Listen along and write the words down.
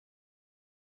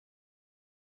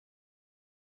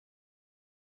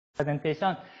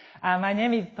Presentation. My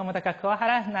name is Tomotaka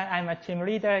Kuwahara, and I'm a team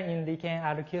leader in RIKEN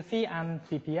RQC and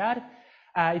CPR.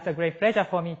 It's a great pleasure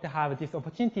for me to have this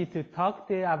opportunity to talk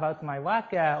about my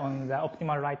work on the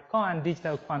optimal light cone and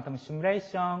digital quantum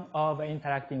simulation of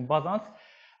interacting bosons.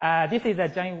 This is a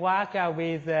joint work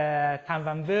with Tan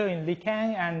Bamboo in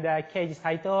RIKEN and Keiji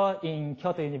Saito in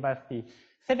Kyoto University.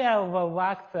 Several of our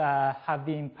works have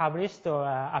been published or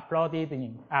uploaded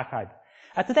in archive.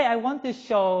 Today I want to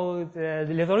show the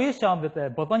resolution of the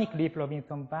bosonic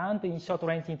Lip-Robinson band in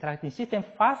short-range interacting system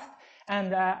first,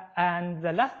 and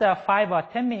the last 5 or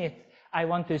 10 minutes I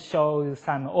want to show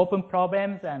some open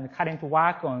problems and current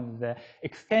work on the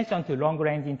extension to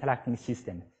long-range interacting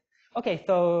systems. Okay,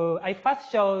 so I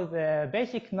first show the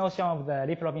basic notion of the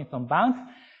Lip-Robinson band.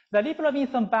 The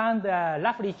Lip-Robinson band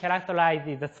roughly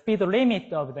characterizes the speed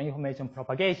limit of the information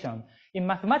propagation. In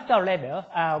mathematical level,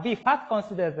 we first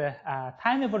consider the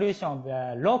time evolution of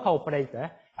the local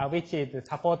operator, which is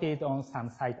supported on some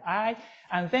site I,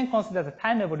 and then consider the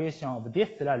time evolution of these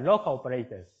local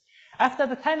operators. After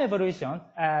the time evolution,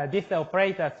 this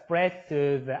operator spreads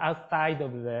to the outside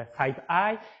of the site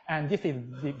I, and this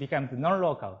becomes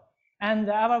non-local. And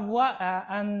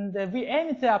we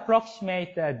aim to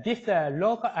approximate this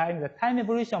the time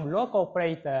evolution of local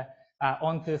operator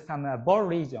onto some ball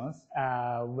regions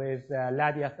with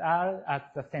radius r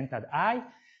at the center I,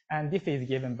 and this is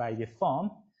given by this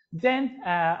form. Then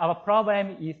our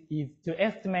problem is to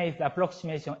estimate the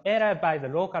approximation error by the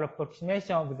local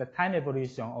approximation of the time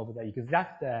evolution of the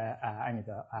exact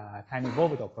time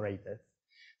evolved operators.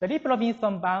 The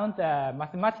Lip-Robinson bound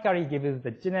mathematically gives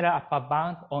the general upper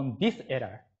bound on this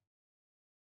error.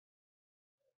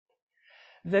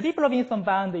 The Lip-Robinson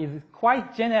bound is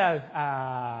quite general,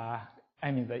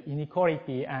 the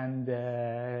inequality, and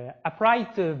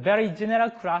applied to very general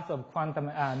class of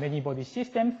quantum many-body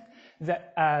systems.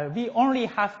 We only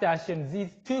have to assume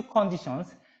these two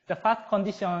conditions. The first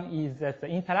condition is that the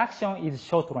interaction is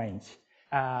short range.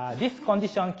 This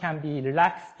condition can be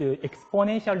relaxed to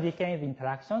exponential decay of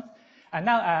interactions. And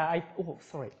now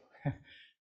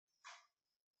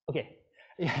okay,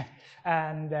 yeah,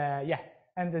 and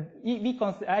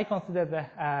I consider the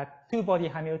two-body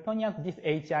Hamiltonian. This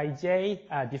Hij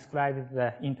describes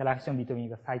the interaction between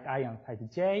the site I and site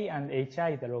J, and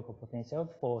Hi is the local potential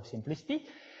for simplicity.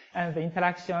 And the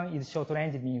interaction is short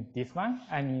range means this one.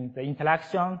 The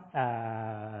interaction,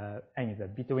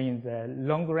 between the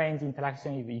long range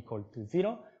interaction is equal to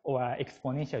 0 or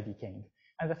exponential decaying.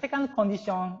 And the second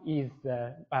condition is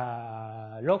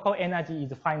local energy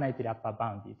is finitely upper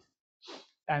bounded.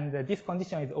 And this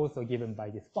condition is also given by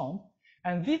this form.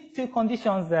 And these two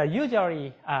conditions are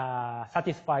usually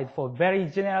satisfied for very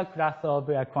general class of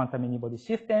quantum many-body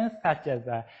systems, such as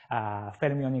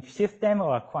fermionic system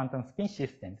or quantum spin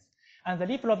systems. And the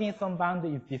Lip-Robinson bound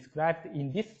is described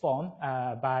in this form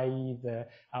by the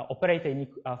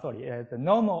the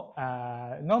normal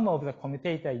of the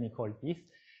commutator inequalities,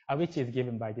 which is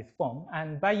given by this form.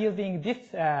 And by using this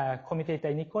commutator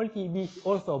inequality, we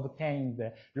also obtain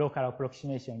the local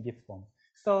approximation in this form.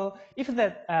 So if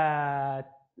the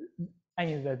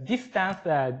the distance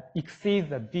exceeds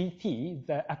the bt,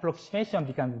 the approximation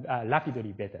becomes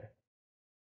rapidly better.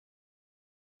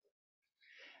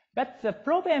 But the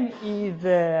problem is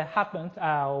happens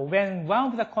when one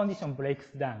of the conditions breaks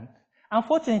down.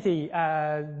 Unfortunately,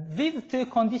 these two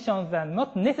conditions are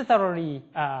not necessarily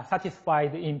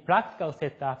satisfied in practical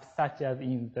setups, such as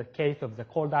in the case of the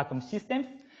cold atom systems.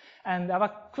 And our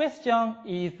question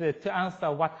is to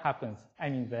answer what happens.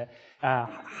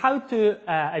 How to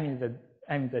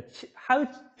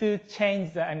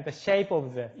change the shape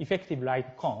of the effective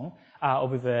light cone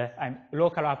of the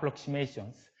local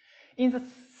approximations. In the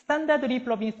standard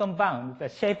Lip-Robinson bound, the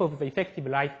shape of the effective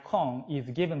light cone is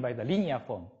given by the linear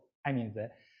form. The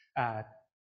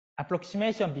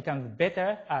approximation becomes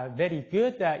better, very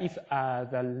good, if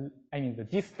the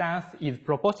distance is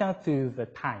proportional to the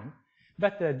time.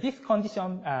 But this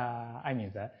condition,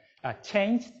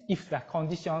 changed if the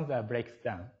conditions breaks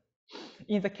down.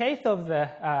 In the case of the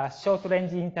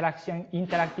short-range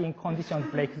interacting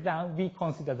conditions breaks down, we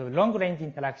consider the long-range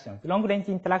interactions. Long-range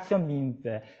interaction means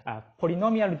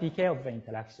polynomial decay of the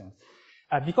interactions.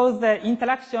 Because the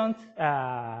interactions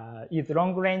is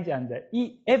long-range and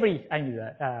every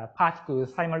particle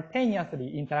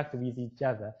simultaneously interact with each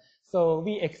other. So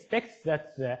we expect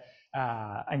that the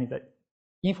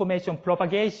information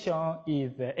propagation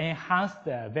is enhanced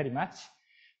very much.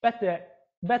 But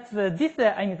this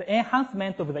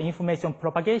enhancement of the information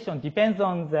propagation depends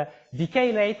on the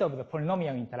decay rate of the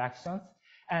polynomial interactions.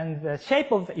 And the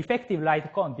shape of the effective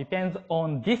light cone depends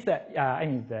on this,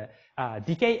 the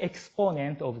decay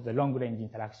exponent of the long-range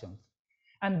interactions.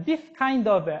 And this kind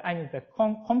of, the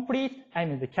complete,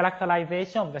 the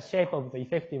characterization of the shape of the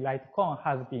effective light cone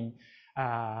has been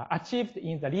achieved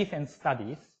in the recent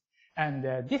studies. And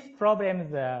this problem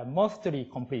is mostly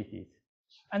completed.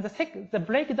 And the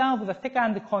breakdown of the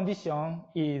second condition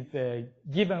is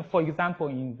given, for example,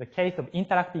 in the case of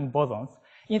interacting bosons.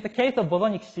 In the case of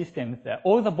bosonic systems,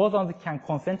 all the bosons can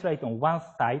concentrate on one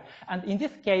side. And in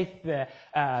this case, the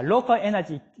local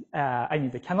energy,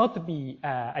 cannot be,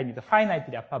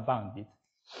 finitely upper bounded.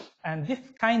 And this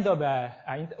kind of,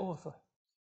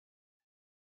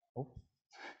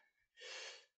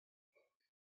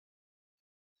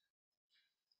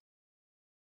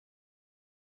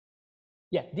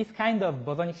 yeah, this kind of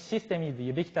bosonic system is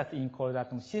ubiquitous in cold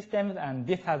atom systems, and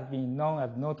this has been known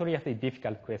as notoriously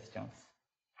difficult questions.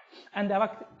 And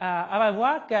our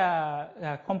work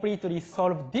completely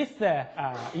solved this, the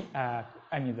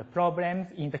problems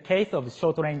in the case of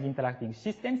short-range interacting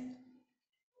systems.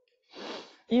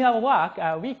 In our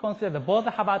work, we consider the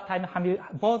Bose-Hubbard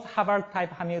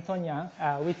type Hamiltonian,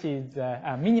 which is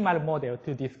a minimal model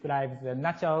to describe the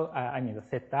natural, the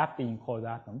setup in cold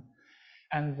atoms.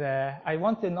 And I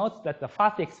want to note that the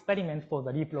first experiment for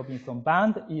the Lieb-Robinson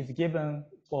band is given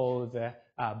for the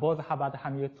Bose-Hubbard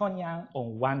Hamiltonian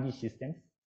on 1D systems.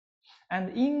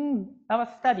 And in our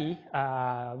study,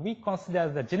 we consider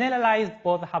the generalized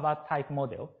Bose-Hubbard type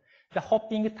model, the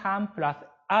hopping term plus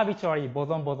arbitrary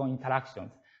boson-boson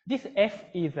interactions. This F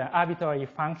is an arbitrary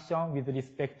function with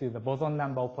respect to the boson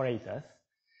number operators.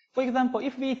 For example,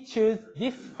 if we choose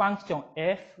this function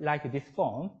F like this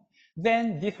form,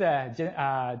 then this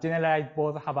generalized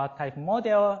Bose-Hubbard type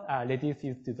model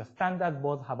reduces to the standard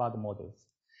Bose-Hubbard models.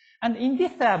 And in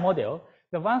this model,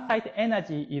 the one-side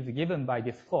energy is given by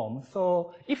this form.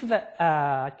 So if the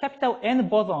capital N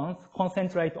bosons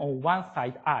concentrate on one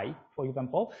side I, for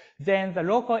example, then the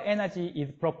local energy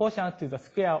is proportional to the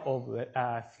square of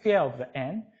the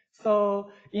N.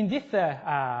 So in this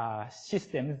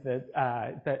system,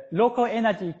 the local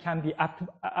energy can be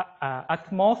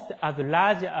at most as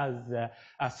large as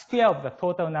a square of the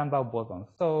total number of bosons.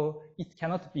 So it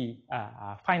cannot be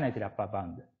finitely upper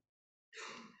bound.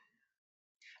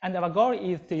 And our goal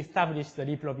is to establish the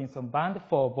Lieb-Robinson band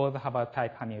for Bose-Hubbard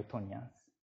type Hamiltonians.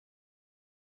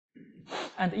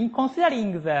 And in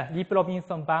considering the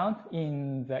Lieb-Robinson band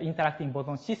in the interacting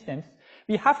boson systems,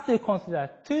 we have to consider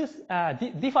two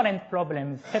different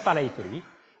problems separately.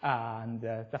 And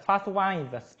the first one is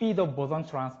the speed of boson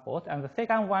transport, and the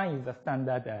second one is the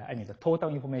standard, the total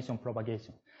information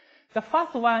propagation. The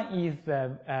first one is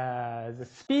the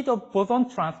speed of boson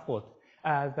transport.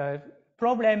 The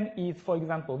problem is, for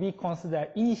example, we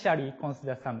initially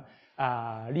consider some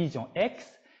region X,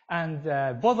 and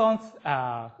bosons,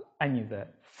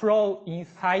 flow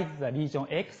inside the region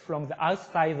X from the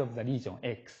outside of the region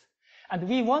X. And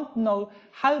we want to know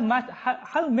how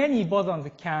many bosons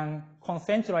can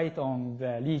concentrate on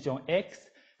the region X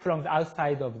from the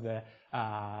outside of the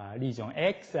region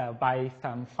X by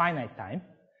some finite time.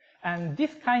 And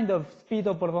this kind of speed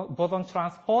of boson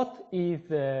transport is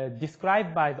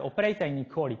described by the operator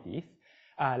inequalities,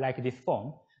 like this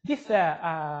form.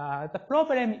 The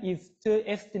problem is to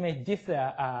estimate this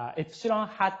epsilon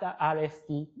hat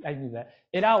RST, the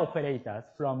error operators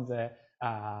from the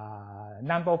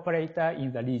number operator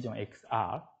in the region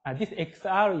XR. This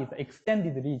XR is the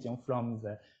extended region from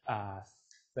the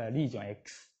region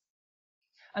X.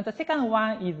 And the second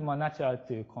one is more natural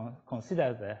to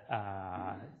consider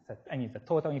the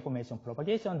total information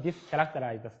propagation. This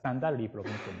characterizes the standard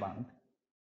Lieb-Robinson band.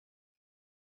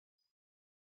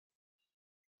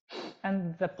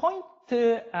 And the point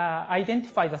to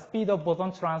identify the speed of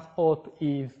boson transport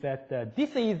is that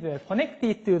this is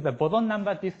connected to the boson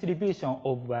number distribution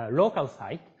of local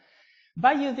site.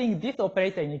 By using this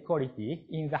operator inequality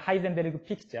in the Heisenberg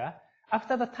picture,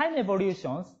 after the time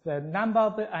evolutions, the number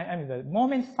of, the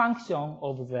moment function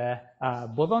of the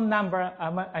boson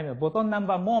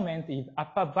number moment is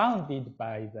upper bounded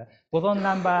by the boson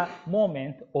number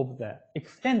moment of the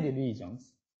extended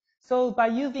regions. So by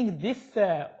using this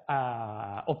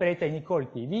operator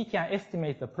inequality, we can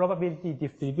estimate the probability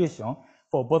distribution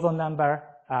for boson number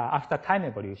after time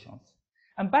evolutions.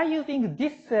 And by using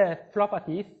these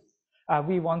properties,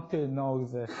 we want to know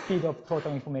the speed of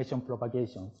total information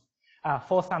propagations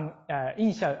for some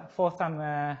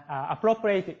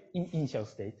appropriate initial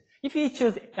state. If we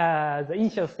choose the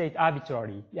initial state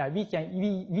arbitrarily,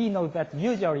 we know that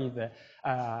usually there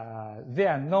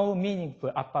are no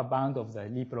meaningful upper bound of the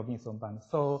Lieb-Robinson band.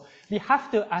 So we have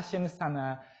to assume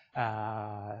some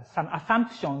some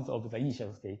assumptions of the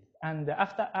initial state. And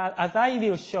after, as I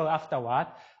will show afterward,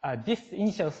 this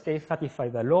initial state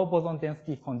satisfies the low boson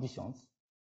density conditions.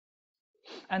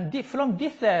 And from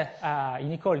these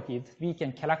inequalities, we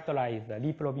can characterize the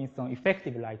Lieb-Robinson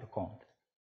effective light cone.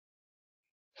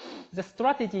 The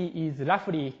strategy is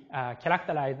roughly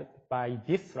characterized by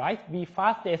this slide. We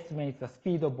first estimate the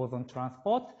speed of boson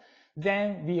transport.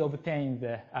 Then we obtain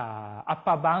the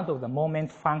upper bound of the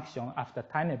moment function after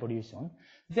time evolution.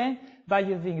 Then by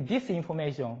using this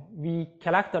information, we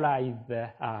characterize the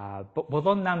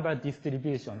boson number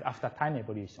distribution after time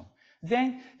evolution.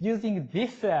 Then using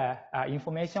this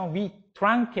information, we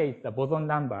truncate the boson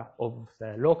number of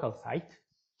the local site.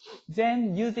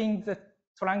 Then using the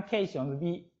truncation,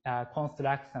 we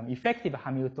construct some effective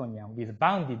Hamiltonian with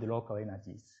bounded local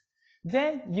energies.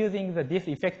 Then using this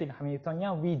effective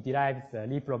Hamiltonian, we derive the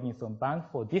Lieb-Robinson band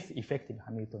for this effective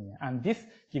Hamiltonian. And this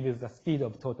gives the speed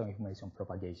of total information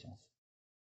propagations.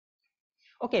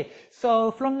 Okay, so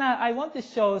from now, I want to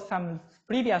show some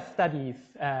previous studies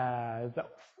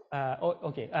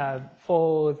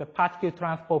for the particle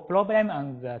transport problem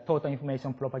and the total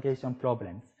information propagation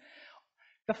problems.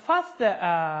 The first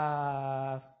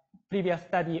previous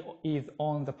study is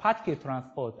on the particle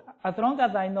transport. As long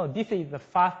as I know, this is the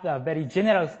first very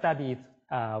general study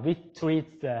which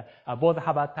treats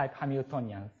Bose-Hubbard type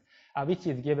Hamiltonians, which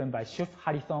is given by Schuff,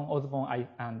 Harrison, Osborne,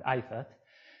 and Eisert.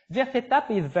 Their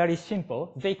setup is very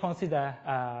simple. They consider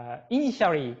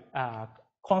initially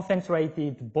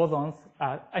concentrated bosons,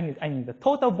 I mean the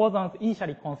total bosons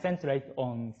initially concentrate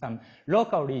on some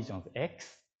local regions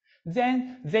X.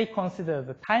 Then they consider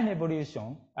the time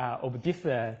evolution of this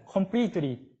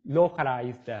completely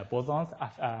localized bosons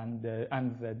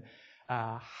and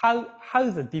how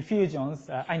the diffusions,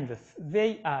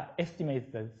 they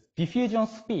estimate the diffusion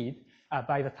speed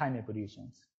by the time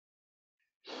evolutions.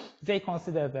 They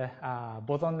consider the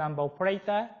boson number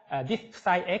operator. This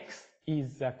psi x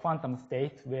is a quantum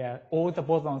state where all the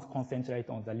bosons concentrate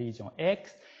on the region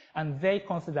X, and they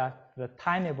consider the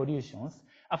time evolutions.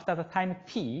 After the time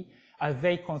t,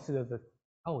 they consider the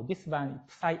this one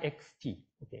psi xt.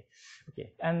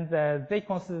 Okay, and they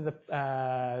consider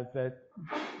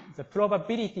the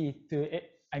probability to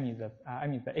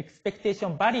the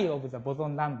expectation value of the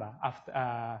boson number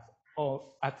after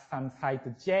or at some site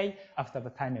j after the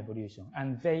time evolution,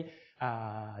 and they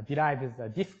derive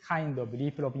this kind of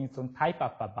Lieb-Robinson type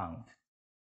upper bound.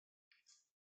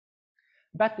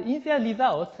 But in their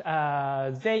results,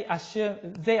 they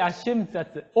assume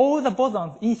that all the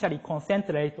bosons initially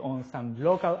concentrate on some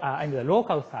local, the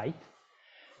local site.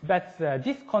 But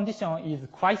this condition is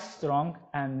quite strong,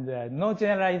 and no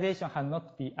generalization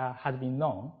has been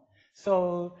known.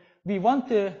 So we want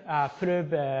to prove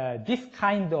this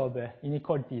kind of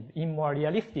inequality in more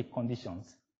realistic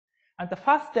conditions. And the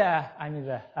first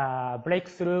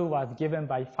breakthrough was given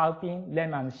by Faupin,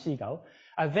 Lem, and Siegel.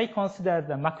 They consider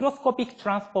the macroscopic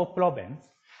transport problems.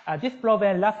 This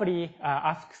problem roughly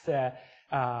asks the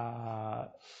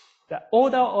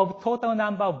order of total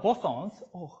number of bosons.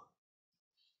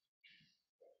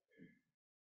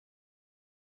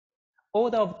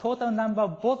 Order of total number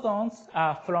of bosons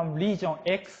from region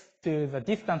X to the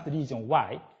distant region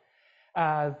Y.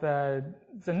 The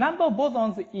number of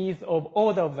bosons is of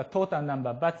order of the total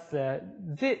number, but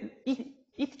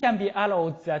it can be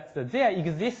allowed that there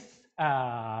exists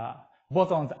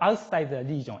bosons outside the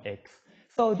region X.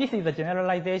 So this is a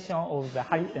generalization of the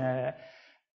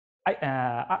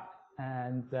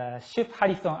Schuff,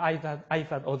 Harrison,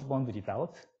 Eisert, Osborne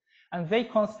results. And they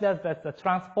consider that the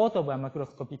transport of a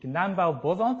macroscopic number of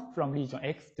bosons from region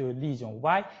X to region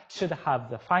Y should have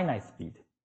the finite speed.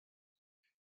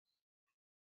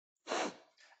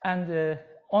 And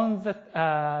on the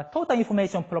total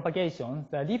information propagation,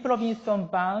 the Lieb-Robinson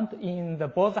bound in the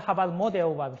Bose-Hubbard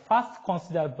model was first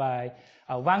considered by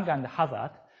Wang and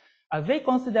Hazard. They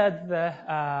considered the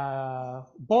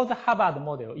Bose-Hubbard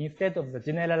model instead of the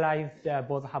generalized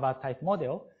Bose-Hubbard type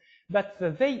model, but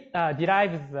they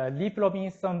derived the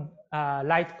Lieb-Robinson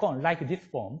light cone like this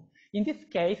form. In this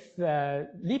case, the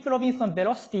Lieb-Robinson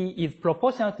velocity is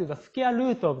proportional to the square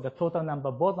root of the total number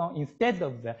of bosons instead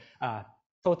of the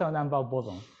total number of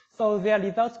bosons. So their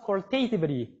results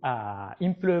qualitatively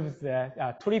improves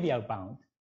the trivial bound.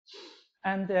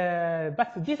 And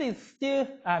but this is still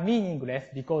meaningless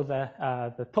because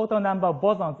the total number of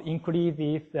bosons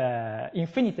increases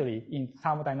infinitely in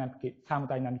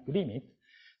thermodynamic limit.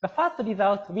 The first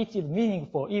result, which is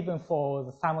meaningful even for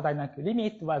the thermodynamic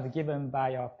limit, was given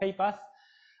by our papers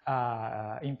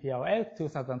in PRL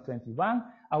 2021.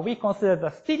 We consider the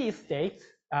steady state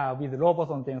with low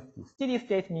boson density. Steady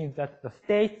state means that the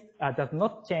state does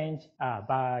not change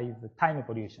by the time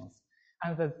evolutions.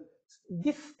 And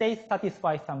this state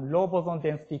satisfies some low boson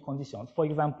density conditions. For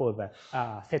example, the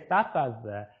setup as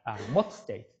the MOT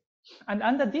state. And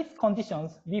under these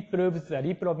conditions, we prove the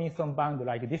Lieb-Robinson bound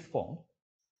like this form.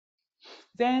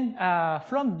 Then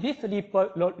from this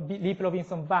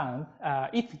Lieb-Robinson bound,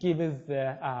 it gives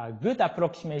a good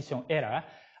approximation error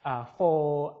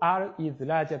for R is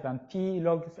larger than T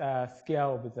log square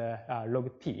of the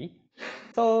log T.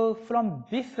 So from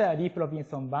this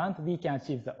Lieb-Robinson bound, we can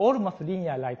achieve the almost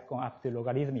linear light cone up to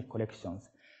logarithmic collections.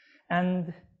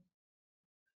 And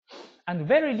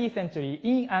very recently,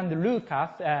 Yin and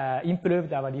Lucas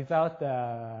improved our result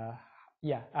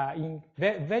in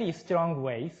very strong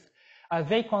ways.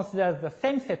 They consider the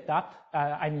same setup,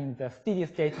 the steady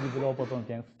state with low boson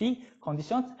density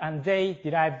conditions, and they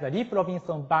derive the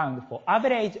Lieb-Robinson bound for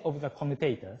average of the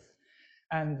commutators.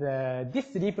 And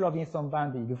this Lieb-Robinson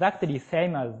bound is exactly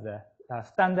same as the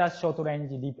standard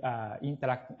short-range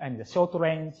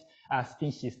short-range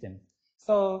spin system.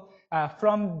 So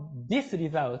from this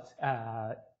result,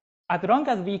 as long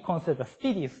as we consider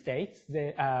steady states,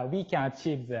 we can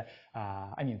achieve the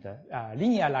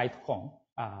linear light cone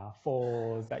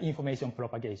for the information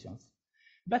propagations.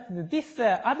 But this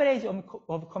average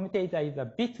of commutator is a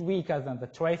bit weaker than the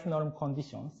trace norm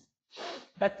conditions.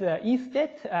 But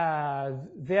instead,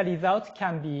 their result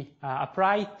can be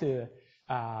applied to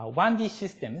 1D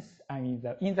systems.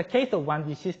 In the case of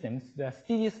 1D systems, the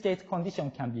steady state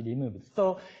condition can be removed.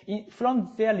 So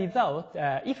from their result,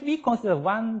 if we consider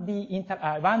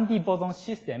 1D boson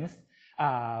systems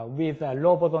with a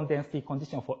low boson density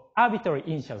condition for arbitrary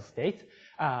initial state,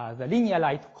 the linear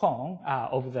light cone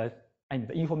of the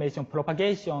information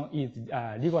propagation is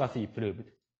rigorously proved.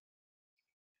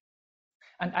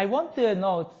 And I want to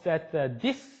note that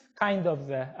this kind of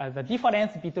the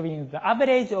difference between the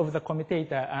average of the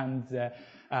commutator and the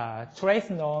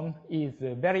trace norm is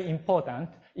very important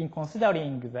in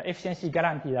considering the efficiency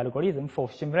guarantee algorithm for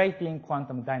simulating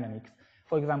quantum dynamics,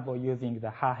 for example, using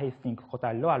the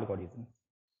Hastings-Cotard algorithm.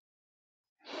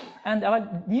 And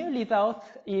our new result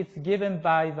is given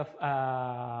by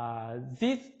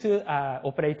these two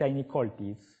operator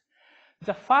inequalities.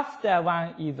 The first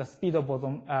one is the speed of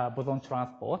boson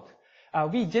transport.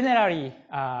 We generally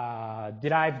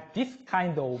derive this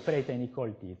kind of operator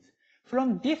inequalities.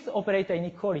 From this operator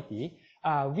inequality,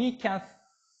 we can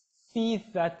see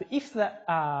that if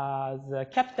the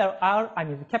capital R,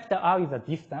 capital R is a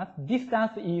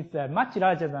distance is much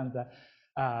larger than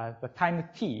the time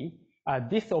t.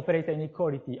 This operator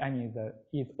inequality,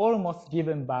 is almost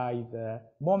given by the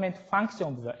moment function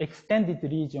of the extended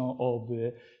region of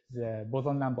the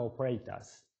boson number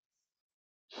operators.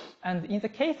 And in the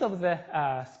case of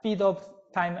the speed of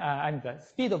time, the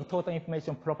speed of total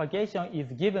information propagation is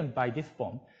given by this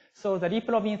form. So the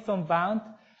Lieb-Robinson bound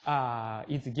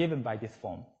is given by this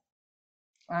form.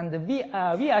 And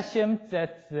we assumed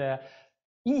that the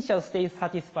initial state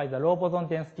satisfies the low boson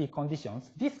density conditions.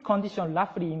 This condition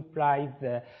roughly implies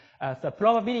the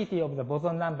probability of the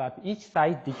boson number at each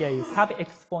side decays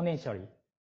sub-exponentially.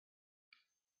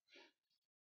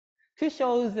 To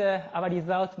show our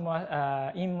result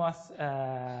in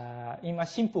a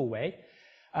simple way,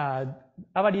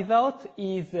 our result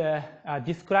is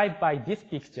described by this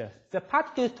picture. The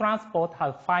particle transport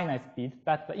has finite speed,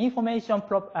 but the information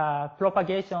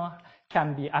propagation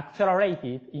can be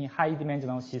accelerated in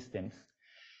high-dimensional systems.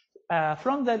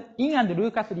 From the Yin and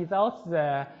Lucas results,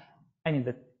 the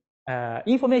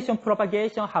information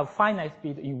propagation has finite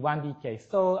speed in 1D case.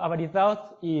 So our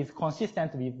result is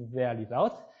consistent with their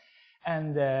result.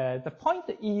 And the point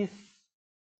is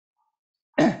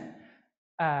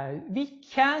we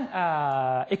can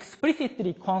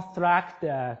explicitly construct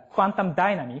quantum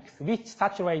dynamics which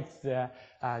saturates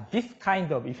this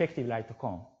kind of effective light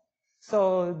cone.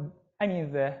 So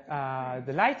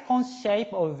the light cone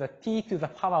shape of the t to the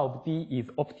power of d is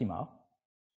optimal.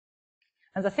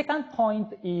 And the second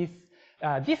point is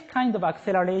this kind of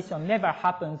acceleration never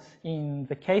happens in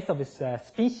the case of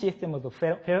spin system of the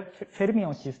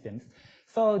fermion systems.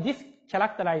 So this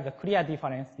characterizes a clear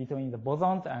difference between the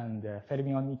bosons and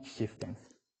fermionic systems.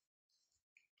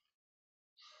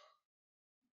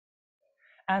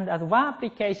 And as one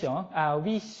application,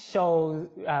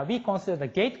 we consider the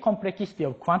gate complexity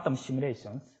of quantum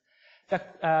simulations.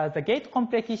 The gate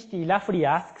complexity roughly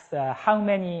asks how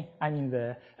many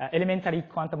the elementary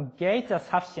quantum gates are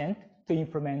sufficient to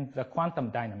implement the quantum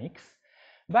dynamics.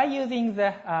 By using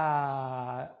the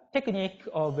technique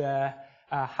of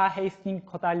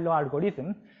Hastings-Cotarill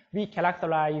algorithm, we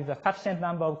characterize a sufficient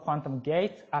number of quantum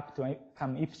gates up to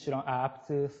some epsilon,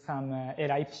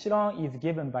 error epsilon is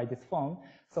given by this form.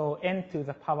 So n to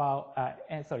the power,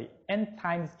 n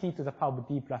times t to the power of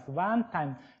d plus 1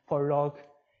 times for log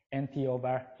nt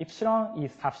over epsilon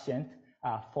is sufficient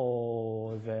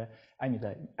for the,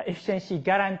 the efficiency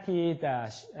guaranteed,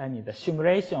 the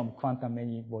simulation of quantum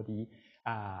many-body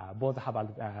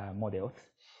Bose-Hubbard models.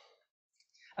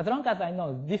 As long as I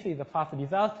know this is the first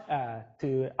result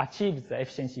to achieve the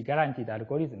efficiency guaranteed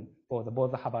algorithm for the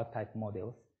Bose-Hubbard type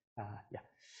models.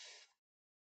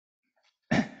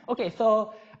 Okay,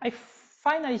 so I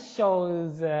finally show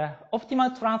the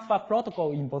optimal transfer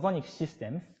protocol in bosonic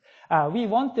systems. We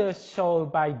want to show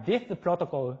by this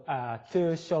protocol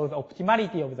to show the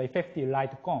optimality of the effective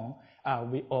light cone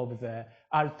of the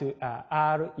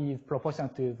R is proportional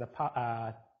to the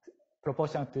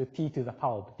proportional to t to the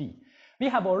power of d. We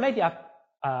have already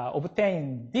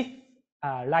obtained this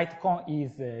light cone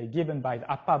is given by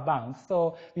the upper bound.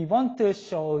 So we want to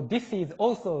show this is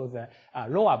also the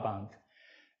lower bound.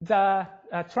 The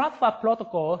transfer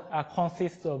protocol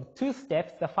consists of two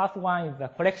steps. The first one is the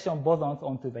collection of bosons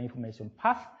onto the information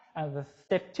path, and the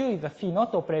step 2 is the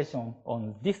C0 operation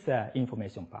on this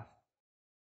information path.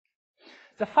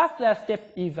 The first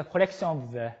step is the collection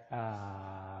of the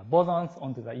bosons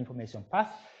onto the information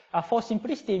path. For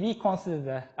simplicity, we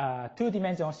consider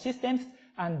two-dimensional systems,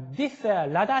 and this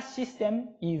ladder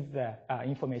system is the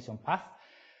information path.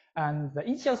 And the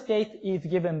initial state is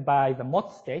given by the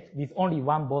Mott state with only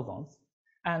one boson.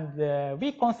 And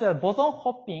we consider boson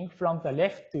hopping from the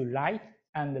left to right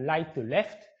and right to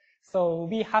left. So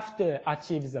we have to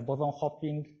achieve the boson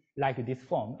hopping like this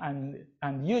form.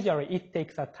 And usually it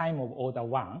takes a time of order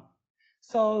 1.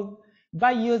 So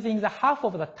by using the half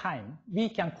of the time, we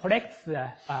can collect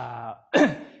the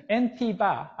NT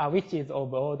bar, which is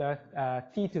of order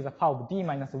t to the power of d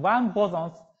minus 1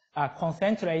 bosons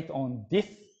concentrate on this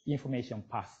information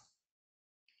path.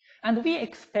 And we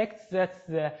expect that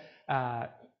the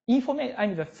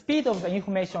the speed of the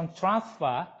information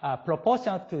transfer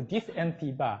proportional to this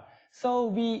NT bar. So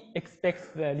we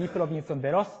expect the Lipp Robinson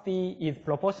velocity is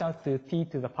proportional to t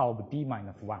to the power of d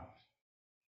minus 1.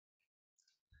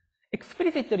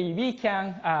 Explicitly, we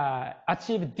can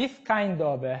achieve this kind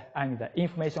of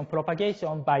information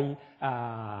propagation by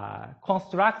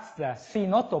construct the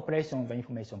C0 operation of the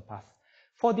information path.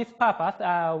 For this purpose,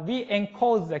 we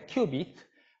encode the qubit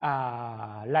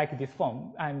like this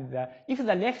form. And if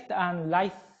the left and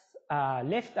right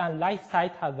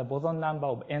side has the boson number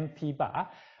of NT bar,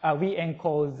 we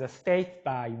encode the state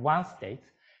by one state.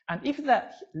 And if the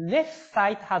left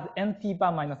side has NT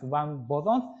bar minus 1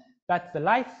 bosons, but the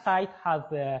right side has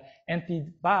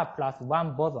NT bar plus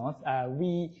 1 bosons,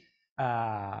 we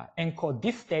encode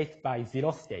this state by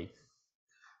 0 state.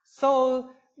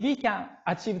 So we can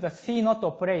achieve the C0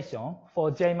 operation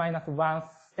for J minus 1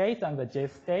 state and the J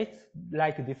state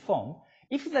like this form.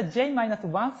 If the J minus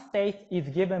 1 state is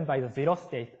given by the 0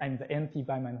 state and the NT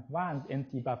bar minus 1 and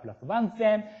NT bar plus 1,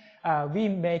 then we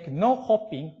make no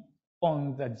hopping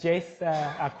on the J's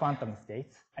quantum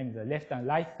states, and the left and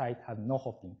right side has no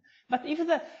hopping. But if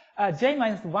the J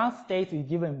minus 1 state is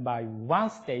given by 1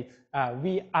 state,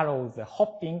 we allow the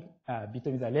hopping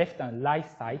between the left and right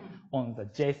side on the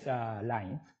J's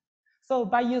lines. So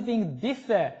by using this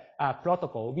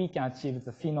protocol, we can achieve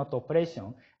the C0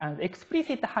 operation. And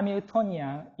explicit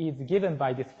Hamiltonian is given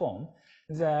by this form.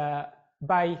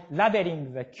 By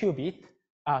labeling the qubit,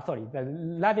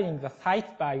 labeling the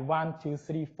site by 1, 2,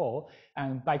 3, 4,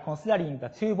 and by considering the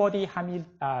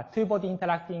two-body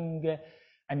interacting,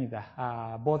 the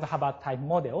Bose-Hubbard type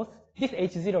models, this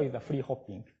H0 is a free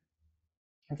hopping.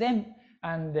 Then,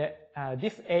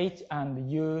 this H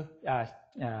and U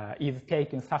is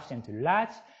taken sufficiently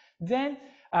large. Then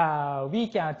we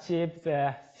can achieve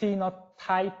the C0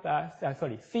 type,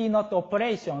 C0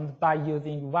 operations by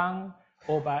using 1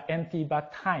 over NT bar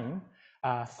time.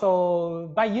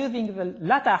 So by using the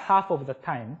latter half of the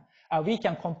time, we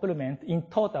can complement in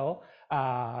total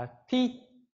T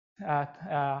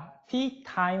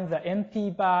times the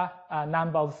NT bar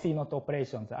number of C0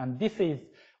 operations. And this is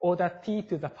order T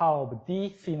to the power of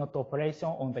D C0 operation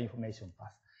on the information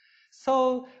path.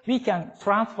 So we can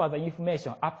transfer the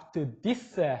information up to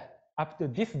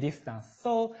this distance.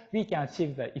 So we can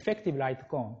achieve the effective light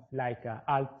cone like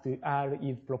R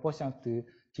is proportional to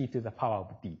T to the power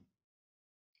of D.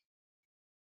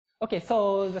 Okay,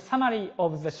 so the summary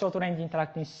of the short-range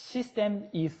interacting system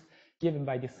is given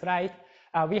by this slide.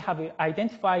 We have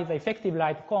identified the effective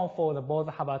light cone for the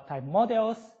Bose-Hubbard type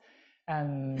models.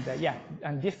 And yeah,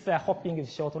 and this hopping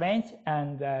is short range,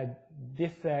 and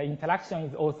this interaction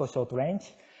is also short range.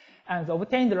 And the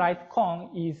obtained light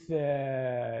cone is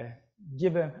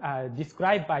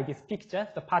described by this picture.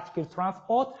 The particle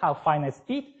transport have finite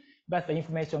speed, but the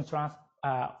information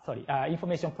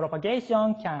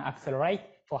propagation can accelerate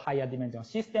for higher dimension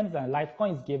systems, and light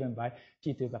cone is given by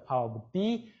t to the power of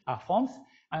b forms.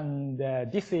 And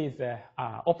this is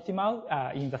optimal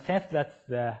in the sense that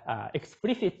the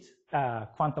explicit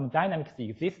quantum dynamics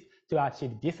exists to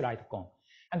achieve this light cone.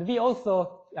 And we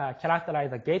also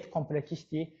characterize the gate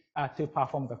complexity to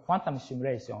perform the quantum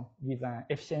simulation with an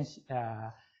efficiency,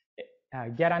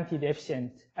 guaranteed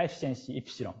efficiency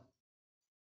epsilon.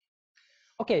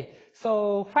 Okay,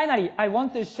 so finally, I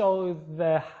want to show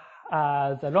the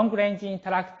long-range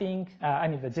interacting,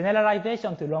 the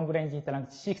generalization to long-range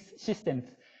interacting systems.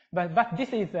 But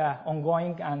this is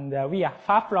ongoing, and we are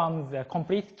far from the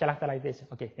complete characterization.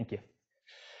 Okay, thank you.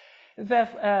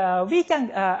 We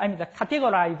can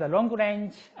categorize the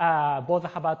long-range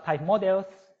Bose-Hubbard type models.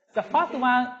 The first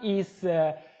one is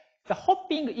the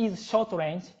hopping is short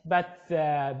range, but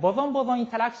the boson-boson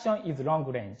interaction is long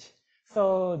range.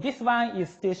 So this one is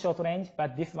still short range,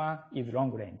 but this one is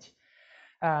long range.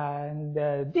 And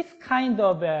this kind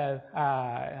of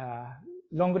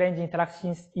long-range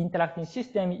interacting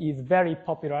system is very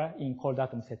popular in cold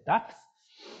atom setups.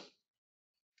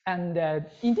 And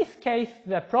in this case,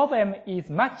 the problem is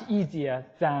much easier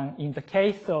than in the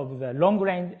case of the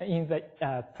long-range, in the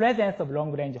presence of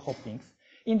long-range hoppings.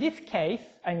 In this case,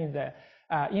 in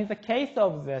the case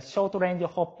of the short-range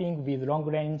hopping with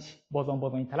long-range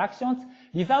boson-boson interactions,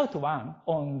 result one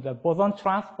on the boson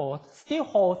transport still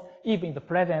holds even in the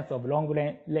presence of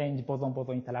long-range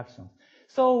boson-boson interactions.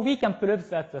 So we can prove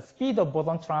that the speed of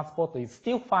boson transport is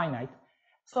still finite.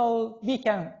 So we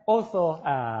can also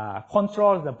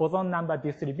control the boson number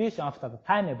distribution after the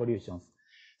time evolutions.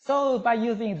 So by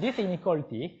using this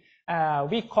inequality,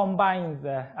 we combine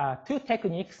the two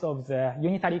techniques of the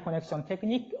unitary connection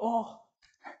technique.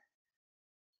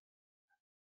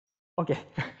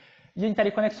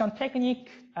 Unitary connection technique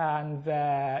and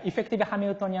the effective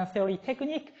Hamiltonian theory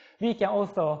technique. We can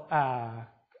also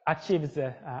achieve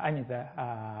the,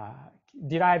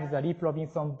 derive the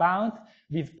Lip-Robinson bound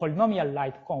with polynomial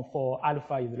light cone for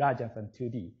alpha is larger than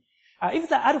 2D. If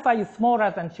the alpha is smaller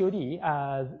than 2D,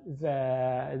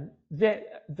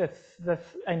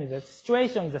 the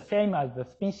situation is the same as the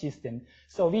spin system.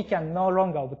 So we can no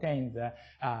longer obtain the,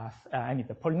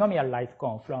 the polynomial light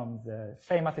cone from the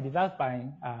famous result by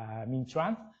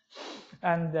Min-Tran.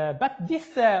 And but this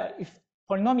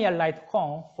polynomial light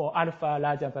cone for alpha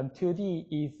larger than 2D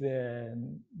is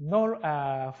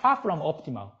far from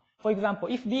optimal. For example,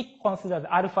 if we consider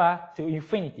the alpha to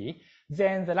infinity,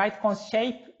 then the light cone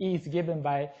shape is given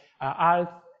by R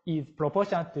is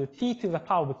proportional to t to the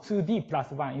power of 2D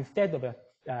plus 1 instead of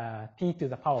t to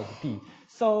the power of p.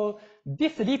 So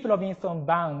this Lip-Robinson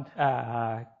bound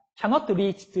cannot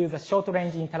reach to the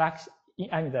short-range interaction,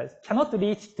 cannot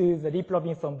reach to the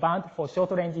Lip-Robinson bound for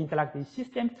short-range interactive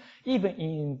systems, even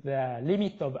in the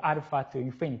limit of alpha to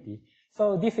infinity.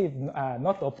 So this is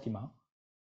not optimal.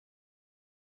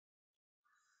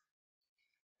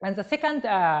 And the second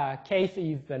case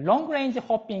is the long-range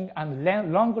hopping and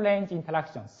long-range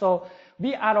interaction. So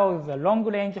we allow the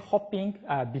long-range hopping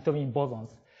between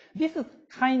bosons. This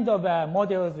kind of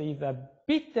models is a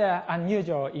bit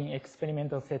unusual in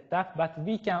experimental setup, but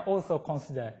we can also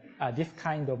consider this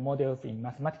kind of models in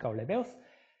mathematical levels.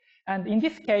 And in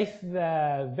this case,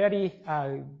 the very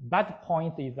bad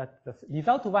point is that the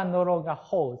result one no longer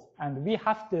holds, and we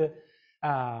have to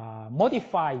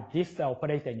modify this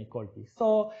operator inequality.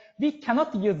 So we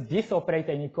cannot use this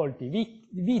operator inequality.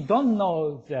 We don't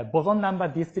know the boson number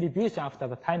distribution after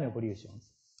the time evolutions.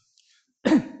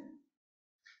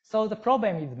 So the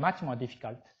problem is much more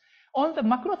difficult. On the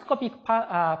macroscopic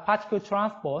particle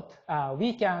transport,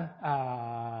 we can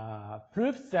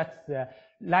prove that the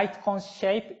light cone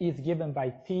shape is given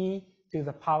by t to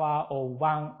the power of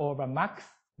 1 over max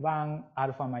 1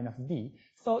 alpha minus d.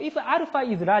 So if alpha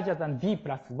is larger than d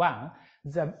plus 1,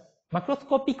 the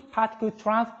macroscopic particle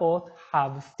transport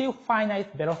have still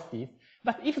finite velocities.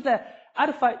 But if the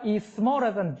alpha is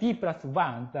smaller than d plus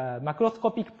 1, the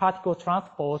macroscopic particle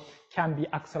transport can be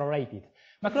accelerated.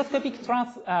 Macroscopic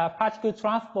particle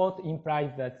transport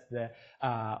implies that the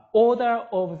order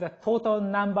of the total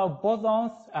number of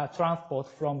bosons transport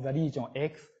from the region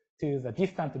X to the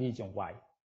distant region Y.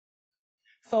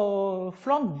 So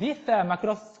from this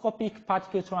macroscopic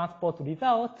particle transport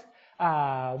result,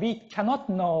 we cannot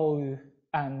know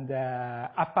and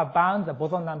upper bound the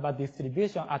boson number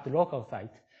distribution at local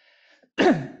site.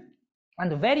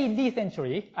 And very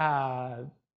recently, the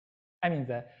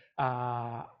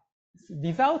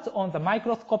result on the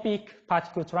microscopic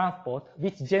particle transport,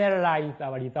 which generalized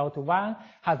our result 1,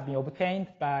 has been obtained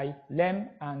by Lem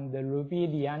and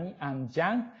Ruby-Liani and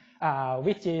Zhang,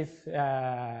 which is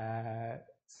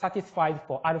satisfied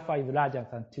for alpha is larger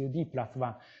than 2D plus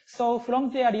 1. So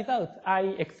from their result,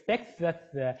 I expect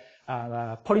that the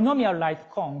polynomial light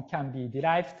cone can be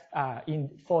derived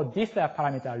for these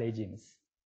parameter regimes.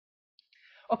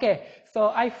 Okay, so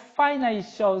I finally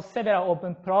show several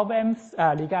open problems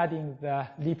regarding the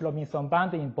Lieb Robinson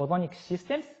band in bosonic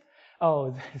systems.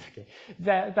 Oh, that's okay.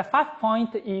 The first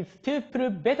point is to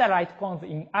prove better light cones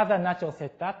in other natural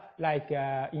setups, like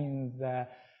in the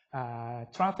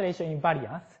translation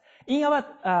invariance. In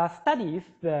our studies,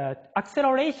 the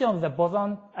acceleration of the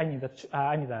boson,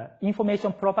 the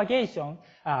information propagation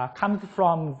comes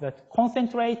from the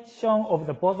concentration of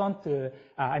the boson to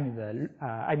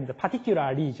the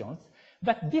particular regions.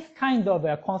 But this kind of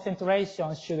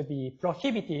concentration should be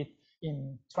prohibited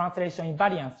in translation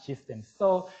invariance systems.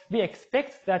 So we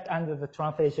expect that under the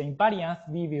translation invariance,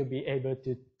 we will be able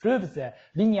to prove the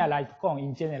linear light cone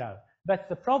in general. But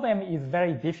the problem is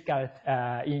very difficult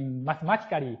in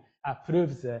mathematically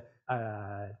proves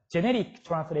generic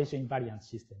translation invariance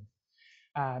system.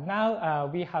 Now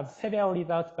we have several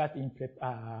results, but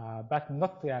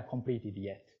not completed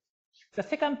yet. The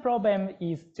second problem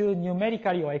is to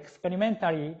numerically or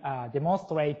experimentally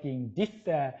demonstrating this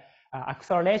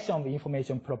acceleration of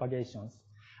information propagations.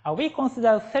 We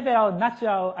consider several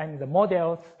natural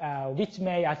models which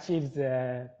may achieve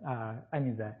the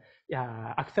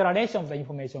acceleration of the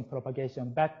information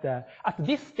propagation, but at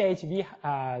this stage,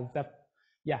 the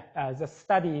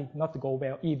study did not go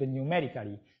well even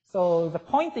numerically. So the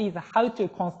point is how to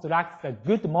construct a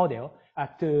good model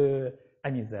to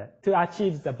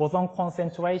achieve the boson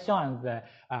concentration and the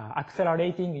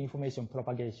accelerating information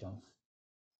propagations.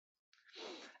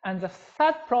 And the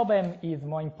third problem is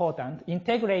more important,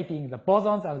 integrating the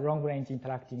bosons and long-range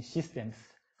interacting systems.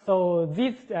 So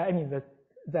this,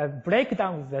 the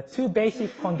breakdown of the two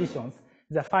basic conditions,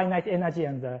 the finite energy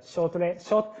and the short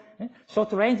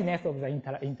rangeness of the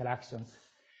interactions.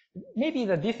 Maybe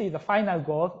this is the final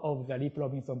goal of the Lieb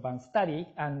Robinson band study,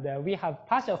 and we have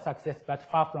partial success, but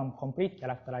far from complete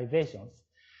characterizations.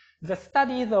 The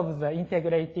studies of the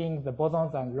integrating the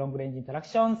bosons and long-range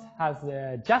interactions has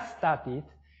just started,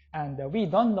 and we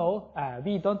don't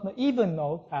even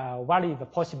know what is the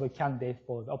possible candidate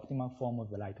for the optimal form of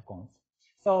the light cones.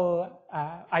 So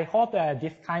I hope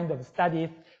this kind of studies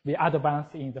will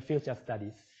advance in the future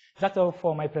studies. That's all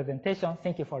for my presentation.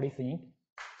 Thank you for listening.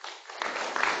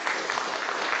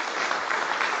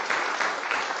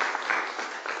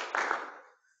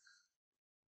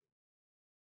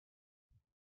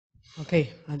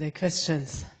 Okay, are there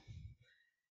questions?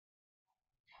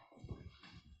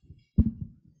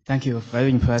 Thank you.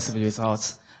 Very impressive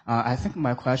results. I think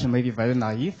my question may be very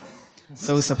naive.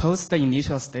 So suppose the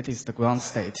initial state is the ground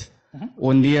state,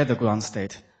 or near the ground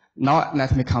state. Now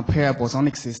let me compare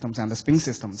bosonic systems and the spin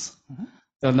systems.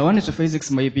 The low-energy physics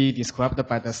may be described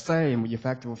by the same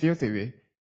effective field theory.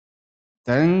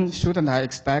 Then shouldn't I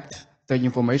expect the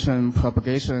information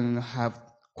propagation have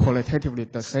qualitatively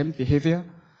the same behavior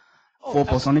for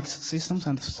bosonic systems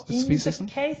and spin systems? In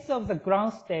the case of the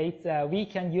ground state, we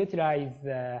can utilize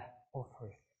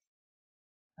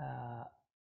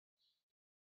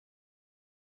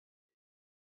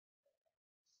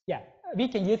we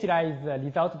can utilize the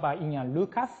result by Yin and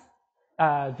Lucas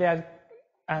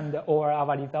or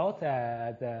our result,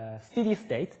 the steady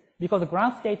state, because the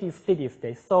ground state is steady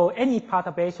state. So any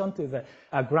perturbation to the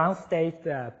ground state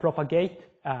propagate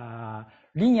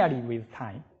linearly with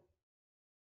time.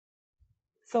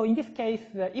 So in this case,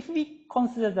 if we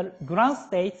consider the ground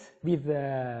state with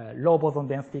low boson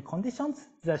density conditions,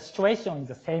 the situation is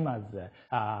the same as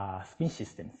spin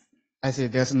systems. I see.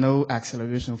 There's no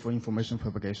acceleration for information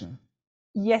propagation.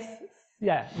 Yes.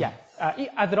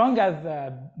 As long as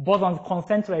bosons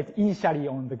concentrate initially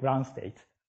on the ground state.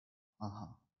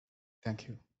 Thank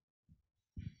you.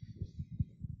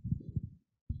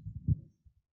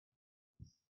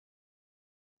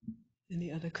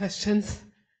 Any other questions?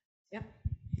 Yeah.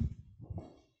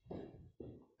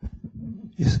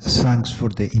 Yes, thanks for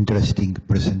the interesting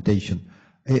presentation.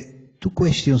 Two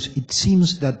questions. It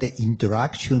seems that the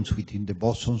interactions between the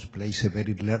bosons plays a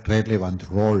very relevant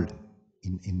role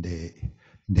in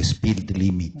the speed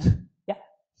limit. Yeah.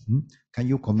 Can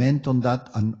you comment on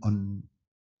that?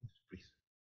 Please.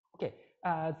 Okay.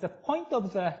 The point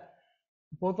of the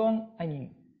boson,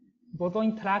 boson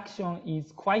interaction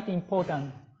is quite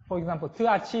important. For example,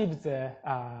 to achieve the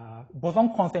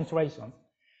boson concentration.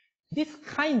 this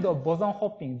kind of boson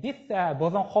hopping,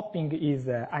 is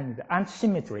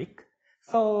antisymmetric.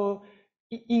 So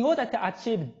in order to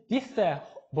achieve this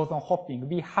boson hopping,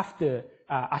 we have to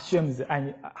assume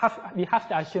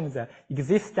the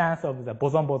existence of the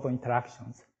boson-boson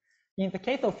interactions. In the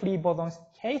case of free bosons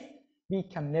case, we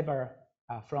can never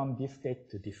from this state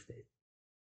to this state.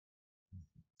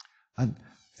 And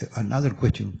another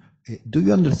question. Do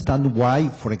you understand why,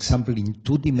 for example, in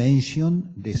 2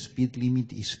 dimensions, the speed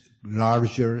limit is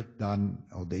larger than,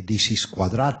 or this is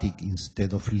quadratic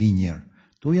instead of linear?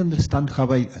 Do you understand,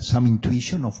 have some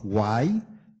intuition of why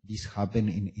this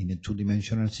happens in a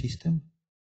 2-dimensional system?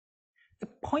 The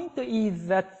point is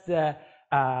that the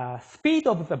speed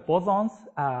of the bosons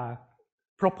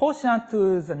proportional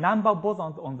to the number of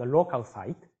bosons on the local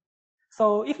site.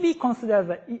 So if we consider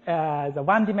the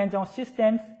 1-dimensional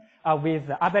systems with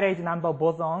the average number of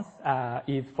bosons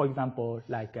is, for example,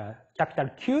 like capital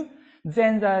Q,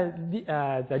 then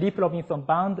the Lip Robinson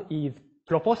bound is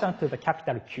proportional to the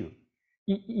capital Q,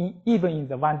 even in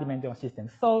the 1-dimensional system.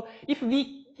 So if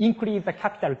we increase the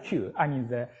capital Q, I mean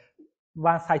the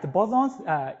one-site bosons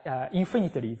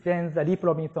infinitely, then the Lip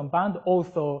Robinson bound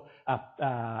also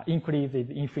increases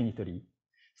infinitely.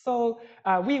 So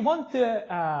we want to,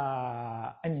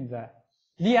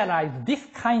 realize this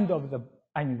kind of the,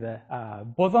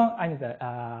 boson,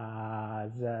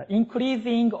 the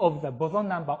increasing of the boson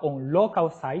number on local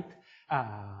site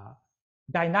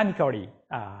dynamically,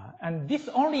 and this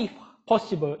only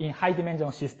possible in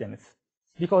high-dimensional systems,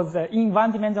 because in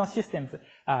 1-dimensional systems,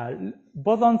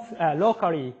 bosons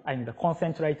locally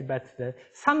concentrate, but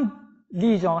some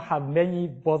regions have many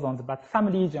bosons, but some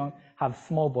regions have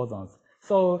small bosons.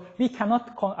 So we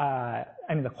cannot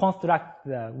construct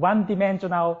the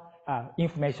 1-dimensional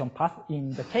information path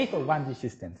in the case of 1D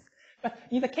systems. But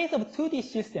in the case of 2D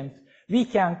systems, we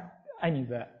can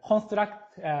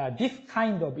construct this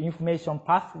kind of information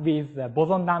path with the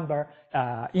boson number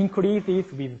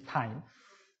increases with time.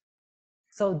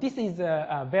 So this is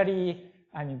a very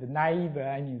naive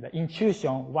the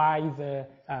intuition why the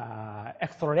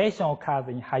acceleration occurs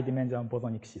in high-dimensional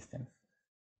bosonic systems.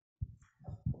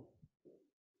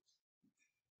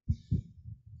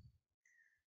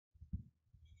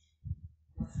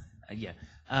 Yeah.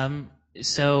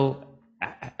 So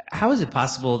how is it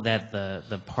possible that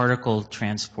the particle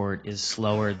transport is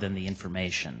slower than the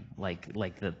information?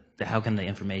 How can the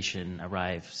information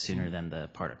arrive sooner than the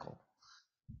particle?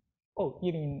 Oh,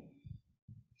 you mean?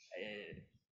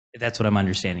 That's what I'm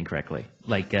understanding correctly.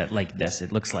 Like this,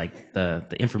 it looks like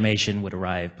the information would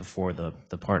arrive before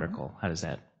the particle. How does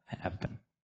that happen?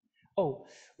 Oh,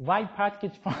 why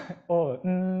particle? Oh,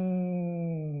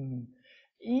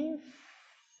 in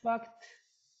fact,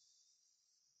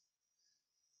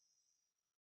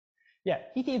 yeah,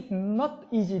 it is not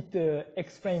easy to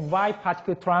explain why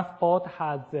particle transport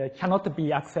cannot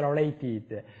be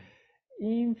accelerated.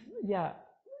 In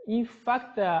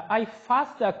fact, I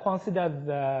first considered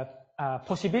the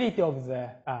possibility of the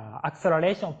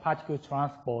acceleration of particle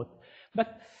transport,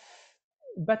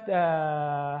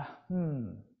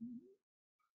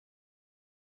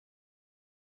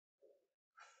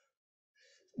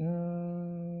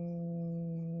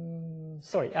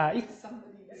 sorry, it's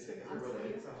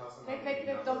Wait,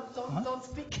 don't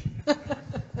speak.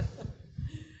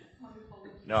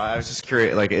 No, I was just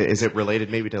curious, is it related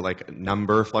maybe to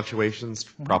number fluctuations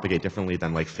propagate differently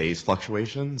than phase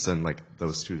fluctuations, and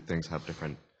those two things have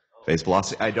different phase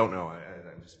velocity? I don't know.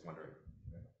 I'm just wondering.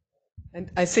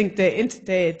 And I think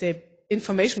the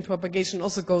information propagation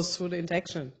also goes through the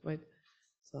interaction, right?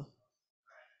 So,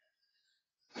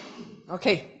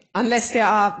 okay. Unless there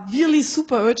are really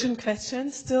super urgent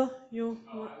questions still, you.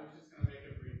 No, I was just going to make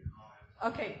a brief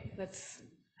comment. Okay, let's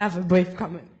have a brief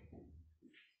comment.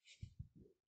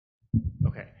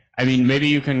 Okay. I mean, maybe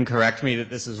you can correct me that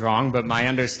this is wrong, but my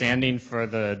understanding for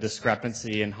the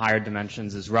discrepancy in higher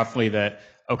dimensions is roughly that,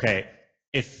 okay,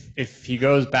 if he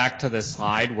goes back to the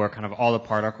slide where kind of all the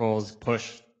particles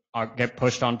get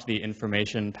pushed onto the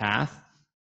information path,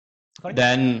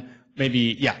 then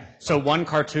maybe, yeah. So one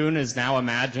cartoon is now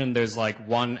imagine there's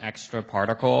one extra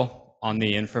particle on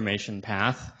the information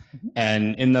path.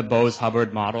 And in the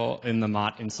Bose-Hubbard model, in the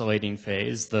Mott insulating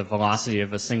phase, the velocity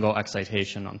of a single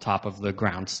excitation on top of the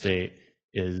ground state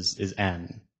is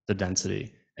n, the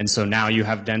density. And so now you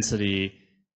have density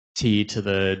t to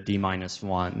the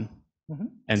d-1.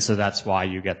 And so that's why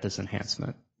you get this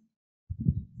enhancement.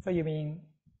 So you mean,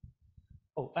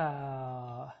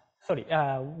 sorry,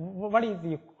 what is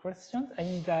your question?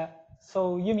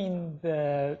 So you mean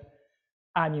the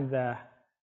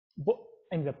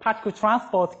particle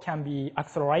transport can be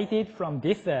accelerated from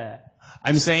this?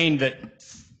 I'm saying that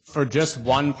for just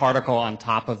one particle on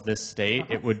top of this state,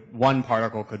 one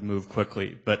particle could move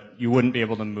quickly, but you wouldn't be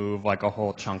able to move like a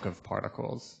whole chunk of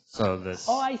particles. So this.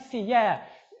 Oh, I see. Yeah,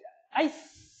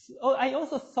 I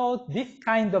also saw this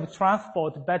kind of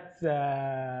transport, but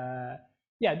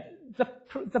yeah,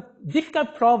 the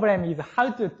difficult problem is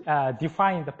how to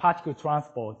define the particle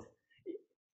transport,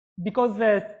 because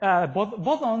the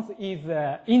bosons is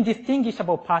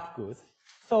indistinguishable particles.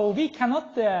 So we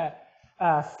cannot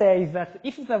say that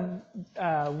if the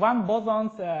one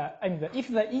bosons and if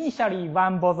the initially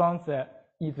one bosons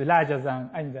is larger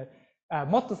than and the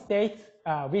Mott states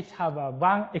which have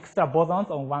one extra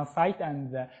bosons on one side,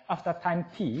 and after time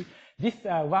t, this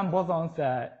one bosons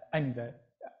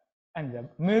and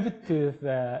move to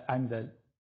the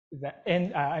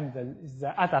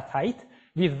other side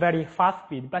with very fast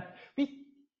speed. But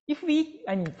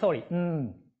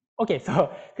okay,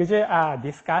 so could you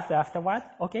discuss afterward?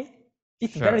 Okay,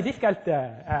 it's Sure. very difficult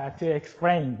to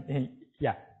explain.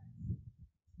 Yeah.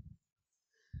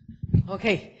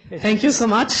 Okay, thank you so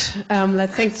much.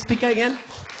 Let's thank the speaker again.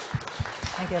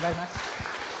 Thank you very much.